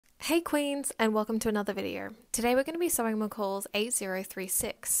Hey Queens, and welcome to another video. Today we're going to be sewing McCall's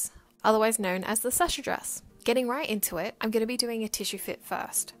 8036, otherwise known as the Sasha dress. Getting right into it, I'm going to be doing a tissue fit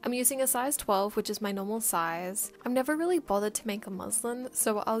first. I'm using a size 12, which is my normal size. I'm never really bothered to make a muslin,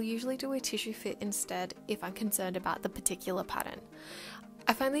 so I'll usually do a tissue fit instead if I'm concerned about the particular pattern.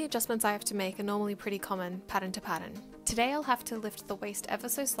 I find the adjustments I have to make are normally pretty common, pattern to pattern. Today I'll have to lift the waist ever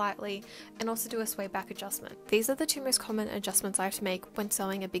so slightly and also do a sway back adjustment. These are the two most common adjustments I have to make when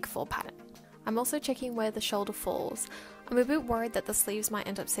sewing a big four pattern. I'm also checking where the shoulder falls. I'm a bit worried that the sleeves might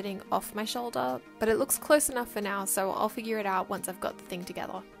end up sitting off my shoulder, but it looks close enough for now, so I'll figure it out once I've got the thing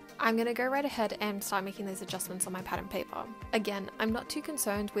together. I'm going to go right ahead and start making these adjustments on my pattern paper. Again, I'm not too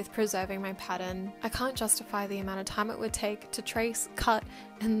concerned with preserving my pattern. I can't justify the amount of time it would take to trace, cut,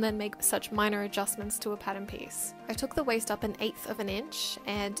 and then make such minor adjustments to a pattern piece. I took the waist up 1/8 of an inch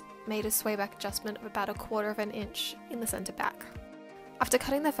and made a sway back adjustment of about 1/4 of an inch in the center back. After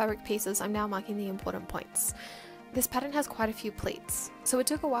cutting the fabric pieces, I'm now marking the important points. This pattern has quite a few pleats, so it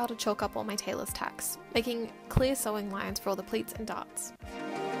took a while to chalk up all my tailor's tacks, making clear sewing lines for all the pleats and darts.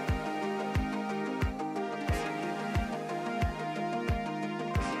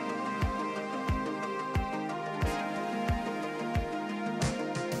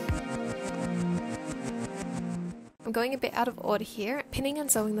 I'm going a bit out of order here, pinning and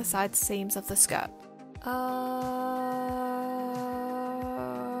sewing the side seams of the skirt.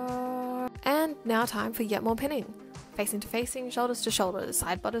 And now time for yet more pinning. Facing to facing, shoulders to shoulders,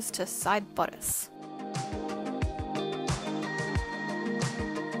 side bodice to side bodice.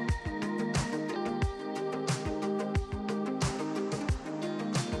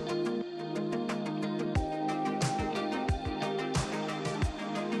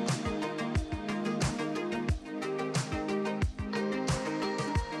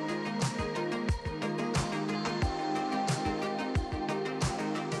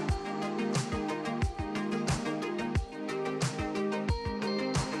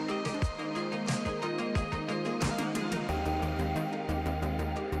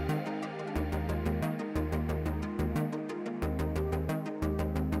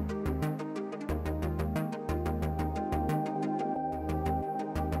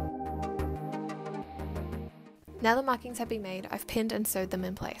 Now the markings have been made, I've pinned and sewed them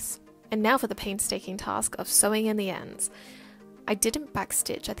in place. And now for the painstaking task of sewing in the ends. I didn't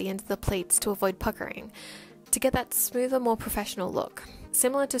backstitch at the end of the pleats to avoid puckering, to get that smoother, more professional look,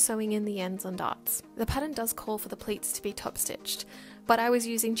 similar to sewing in the ends on darts. The pattern does call for the pleats to be top stitched, but I was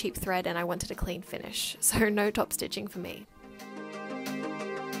using cheap thread and I wanted a clean finish, so no top stitching for me.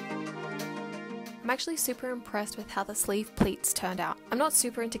 I'm actually super impressed with how the sleeve pleats turned out. I'm not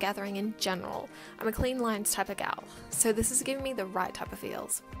super into gathering in general. I'm a clean lines type of gal, so this is giving me the right type of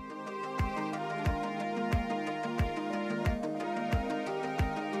feels.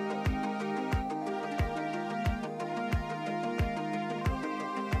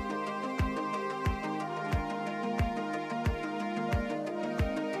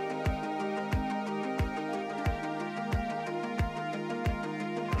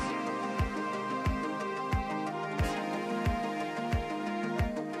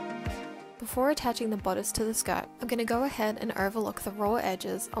 Before attaching the bodice to the skirt, I'm going to go ahead and overlook the raw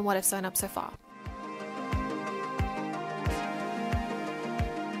edges on what I've sewn up so far.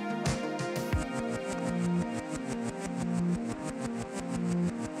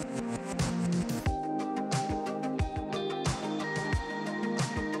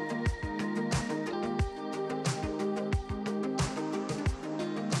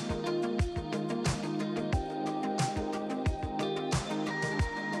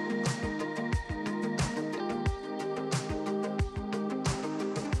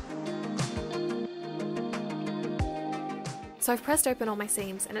 So I've pressed open all my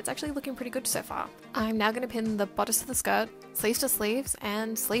seams and it's actually looking pretty good so far. I'm now going to pin the bodice to the skirt, sleeves to sleeves,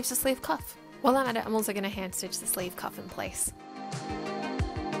 and sleeves to sleeve cuff. While I'm at it, I'm also going to hand stitch the sleeve cuff in place.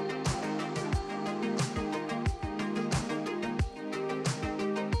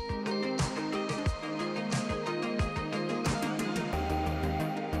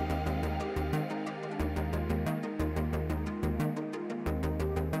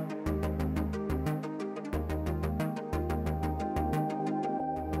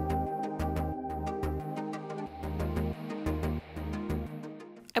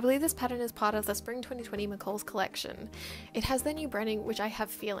 I believe this pattern is part of the Spring 2020 McCall's collection. It has their new branding, which I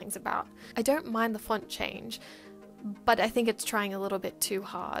have feelings about. I don't mind the font change, but I think it's trying a little bit too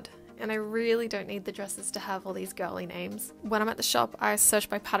hard. and I really don't need the dresses to have all these girly names. When I'm at the shop, I search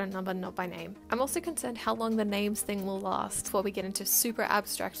by pattern number, not by name. I'm also concerned how long the names thing will last before we get into super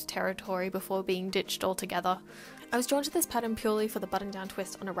abstract territory before being ditched altogether. I was drawn to this pattern purely for the button-down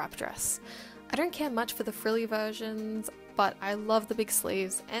twist on a wrap dress. I don't care much for the frilly versions, but I love the big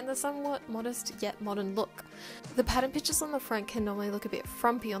sleeves and the somewhat modest yet modern look. The pattern pictures on the front can normally look a bit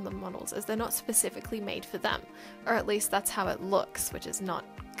frumpy on the models as they're not specifically made for them, or at least that's how it looks, which is not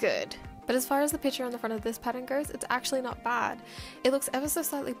good. But as far as the picture on the front of this pattern goes, it's actually not bad. It looks ever so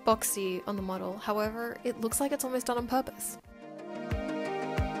slightly boxy on the model, however, it looks like it's almost done on purpose.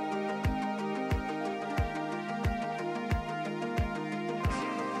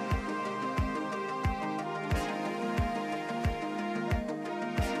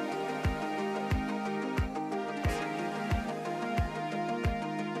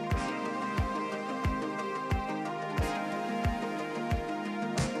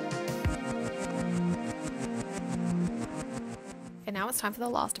 And now it's time for the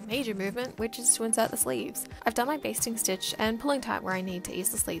last major movement, which is to insert the sleeves. I've done my basting stitch and pulling tight where I need to ease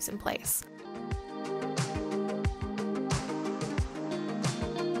the sleeves in place.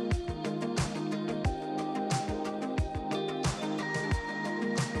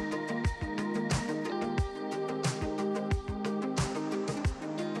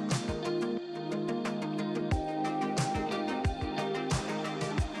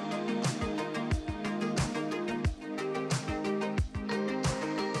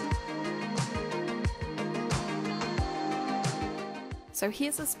 So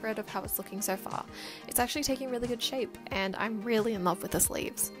here's the spread of how it's looking so far. It's actually taking really good shape and I'm really in love with the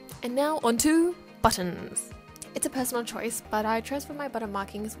sleeves. And now onto buttons. It's a personal choice, but I transfer my button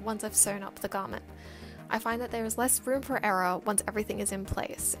markings once I've sewn up the garment. I find that there is less room for error once everything is in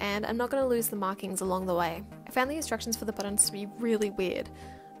place, and I'm not going to lose the markings along the way. I found the instructions for the buttons to be really weird.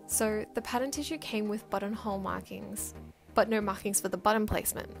 So the pattern tissue came with buttonhole markings, but no markings for the button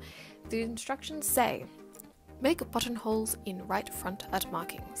placement. The instructions say, make buttonholes in right front at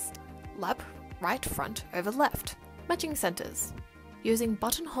markings. Lap right front over left. Matching centers. Using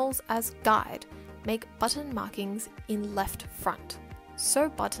buttonholes as guide, make button markings in left front. Sew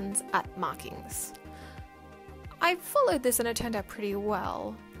buttons at markings. I followed this and it turned out pretty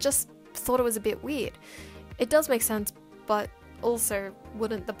well. Just thought it was a bit weird. It does make sense, but also,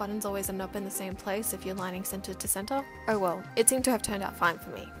 wouldn't the buttons always end up in the same place if you're lining center to center? Oh well, it seemed to have turned out fine for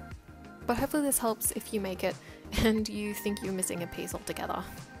me. But hopefully this helps if you make it and you think you're missing a piece altogether.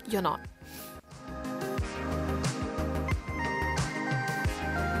 You're not.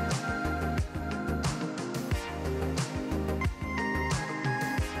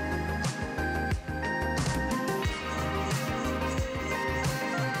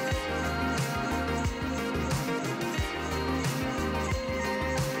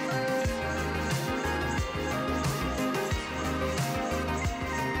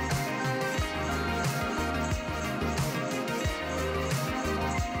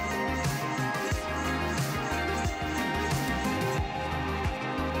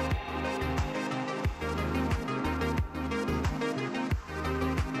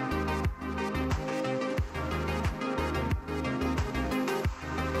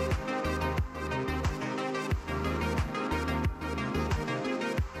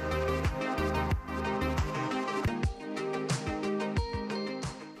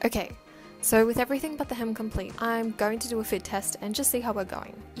 Okay, so with everything but the hem complete, I'm going to do a fit test and just see how we're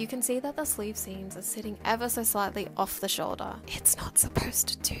going. You can see that the sleeve seams are sitting ever so slightly off the shoulder. It's not supposed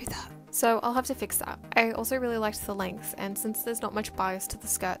to do that. So I'll have to fix that. I also really liked the length, and since there's not much bias to the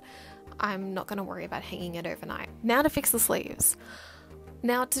skirt, I'm not going to worry about hanging it overnight. Now to fix the sleeves.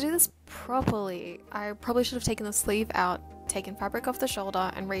 Now to do this properly, I probably should have taken the sleeve out, taken fabric off the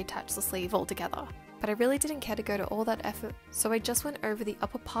shoulder and reattached the sleeve all together. But I really didn't care to go to all that effort, so I just went over the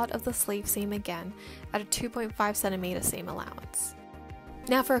upper part of the sleeve seam again at a 2.5cm seam allowance.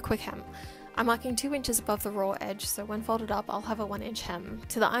 Now for a quick hem. I'm marking 2 inches above the raw edge, so when folded up I'll have a 1-inch hem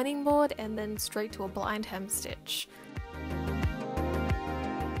to the ironing board and then straight to a blind hem stitch.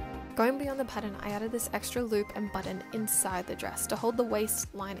 Going beyond the pattern, I added this extra loop and button inside the dress to hold the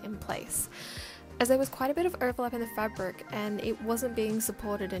waistline in place, as there was quite a bit of overlap in the fabric and it wasn't being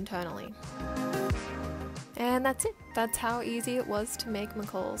supported internally. And that's it. That's how easy it was to make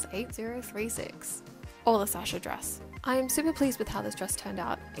McCall's 8036, or the Sasha dress. I am super pleased with how this dress turned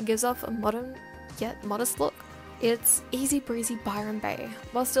out. It gives off a modern yet modest look. It's easy breezy Byron Bay,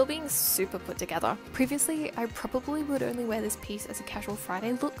 while still being super put together. Previously, I probably would only wear this piece as a casual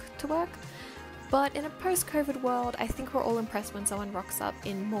Friday look to work, but in a post-COVID world, I think we're all impressed when someone rocks up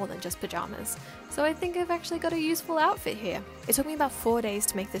in more than just pajamas. So I think I've actually got a useful outfit here. It took me about 4 days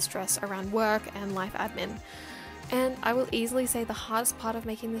to make this dress around work and life admin. And I will easily say the hardest part of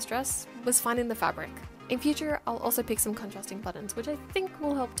making this dress was finding the fabric. In future, I'll also pick some contrasting buttons, which I think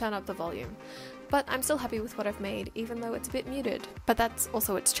will help turn up the volume. But I'm still happy with what I've made, even though it's a bit muted. But that's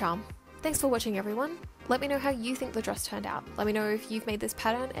also its charm. Thanks for watching, everyone. Let me know how you think the dress turned out. Let me know if you've made this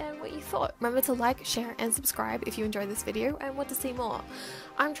pattern and what you thought. Remember to like, share and subscribe if you enjoyed this video and want to see more.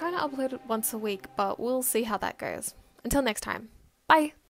 I'm trying to upload it once a week, but we'll see how that goes. Until next time, bye!